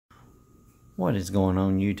What is going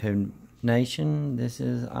on, YouTube Nation? This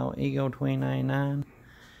is Ego 2099,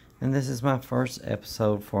 and this is my first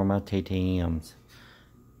episode for my TTMs.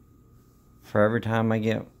 For every time I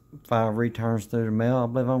get 5 returns through the mail, I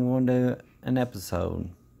believe I'm going to do an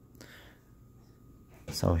episode.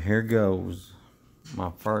 So here goes.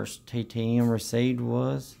 My first TTM received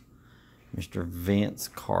was Mr. Vince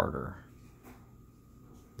Carter.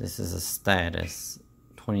 This is a status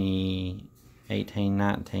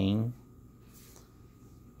 2018-19.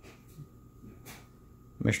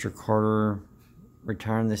 Mr. Carter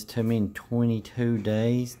returned this to me in 22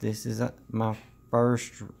 days. This is my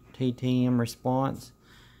first TTM response.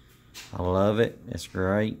 I love it. It's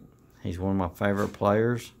great. He's one of my favorite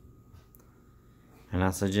players. And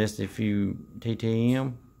I suggest if you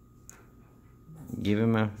TTM, give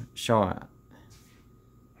him a shot.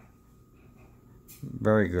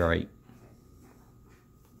 Very great.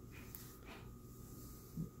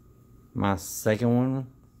 My second one,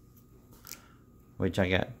 which I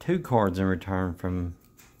got 2 cards in return from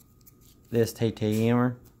this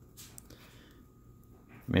TTMer,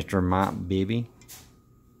 Mr. Mike Bibby.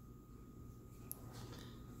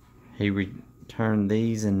 He returned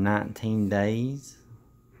these in 19 days.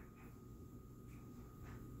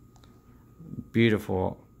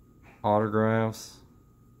 Beautiful autographs.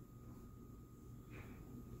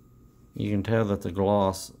 You can tell that the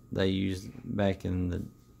gloss they used back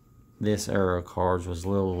in this era of cards was a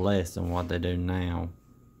little less than what they do now.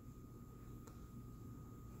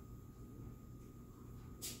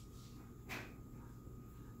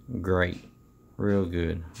 Great. Real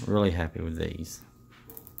good. Really happy with these.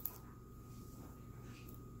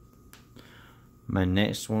 My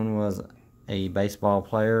next one was a baseball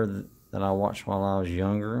player that I watched while I was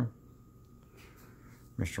younger.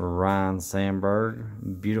 Mr. Ryan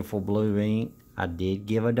Sandberg. Beautiful blue ink. I did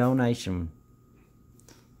give a donation.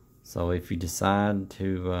 So if you decide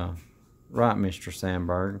to write Mr.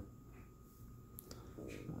 Sandberg,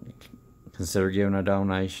 consider giving a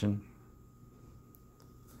donation.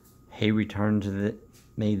 He returned to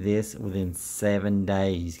me this within 7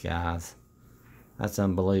 days, guys. That's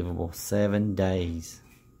unbelievable. 7 days.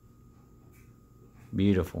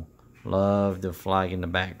 Beautiful. Love the flag in the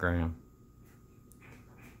background.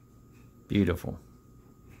 Beautiful.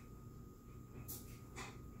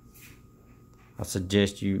 I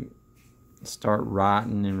suggest you start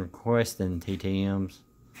writing and requesting TTMs.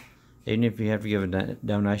 Even if you have to give a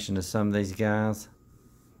donation to some of these guys,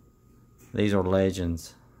 these are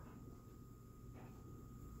legends.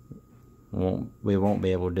 We won't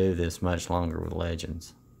be able to do this much longer with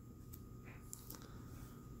legends.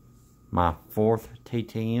 My 4th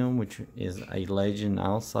TTM, which is a legend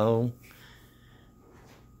also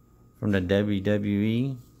from the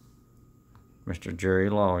WWE, Mr. Jerry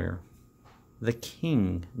Lawler. The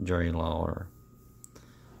King, Jerry Lawler.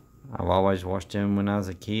 I've always watched him when I was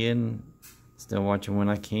a kid. Still watch him when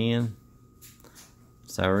I can.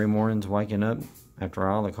 Saturday mornings waking up after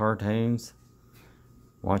all the cartoons,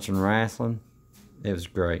 watching wrestling. It was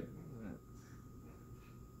great.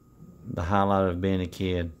 The highlight of being a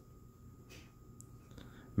kid.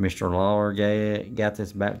 Mr. Lawler got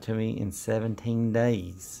this back to me in 17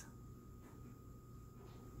 days.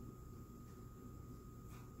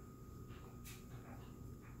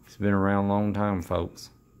 He's been around a long time, folks.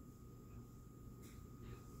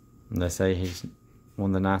 And they say he's one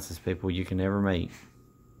of the nicest people you can ever meet.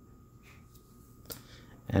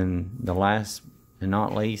 And the last and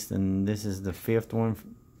not least, and this is the 5th one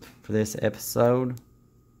for this episode,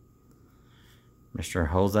 Mr.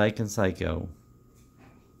 Jose Canseco.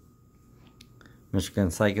 Mr.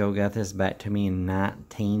 Canseco got this back to me in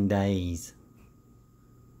 19 days.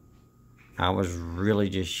 I was really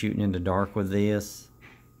just shooting in the dark with this.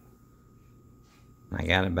 I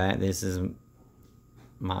got it back. This is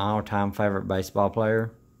my all-time favorite baseball player.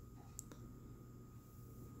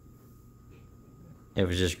 It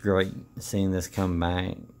was just great seeing this come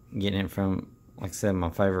back. Getting it from, like I said, my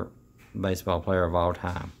favorite baseball player of all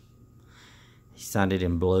time. He signed it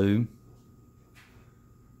in blue.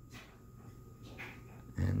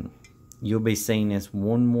 And you'll be seeing this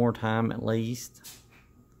one more time at least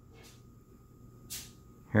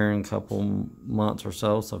here in a couple months or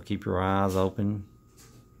so. So keep your eyes open.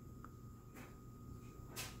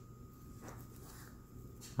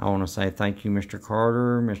 I want to say thank you, Mr.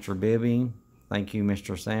 Carter, Mr. Bibby. Thank you,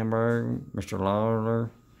 Mr. Sandberg, Mr. Lawler,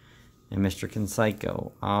 and Mr.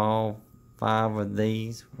 Canseco. All 5 of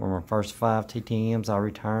these were my first 5 TTMs I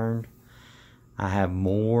returned. I have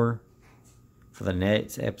more for the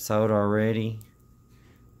next episode already.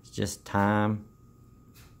 It's just time.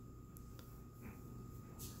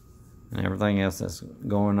 and everything else that's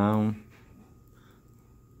going on.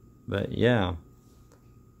 But yeah,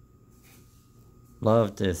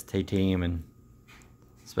 love this TTM, and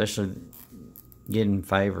especially getting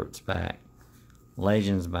favorites back,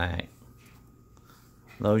 legends back,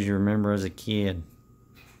 those you remember as a kid.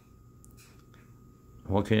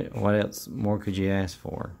 What else more could you ask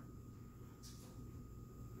for?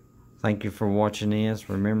 Thank you for watching this.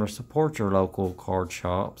 Remember, support your local card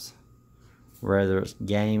shops, whether it's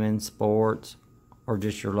gaming, sports, or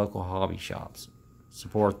just your local hobby shops.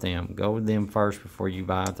 Support them. Go with them first before you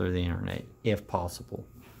buy through the internet, if possible.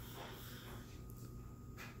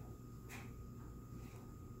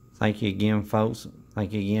 Thank you again, folks.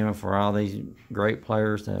 Thank you again for all these great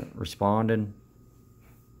players that responded.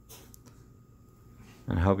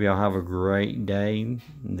 I hope y'all have a great day.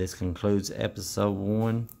 This concludes episode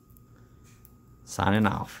 1. Signing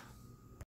off.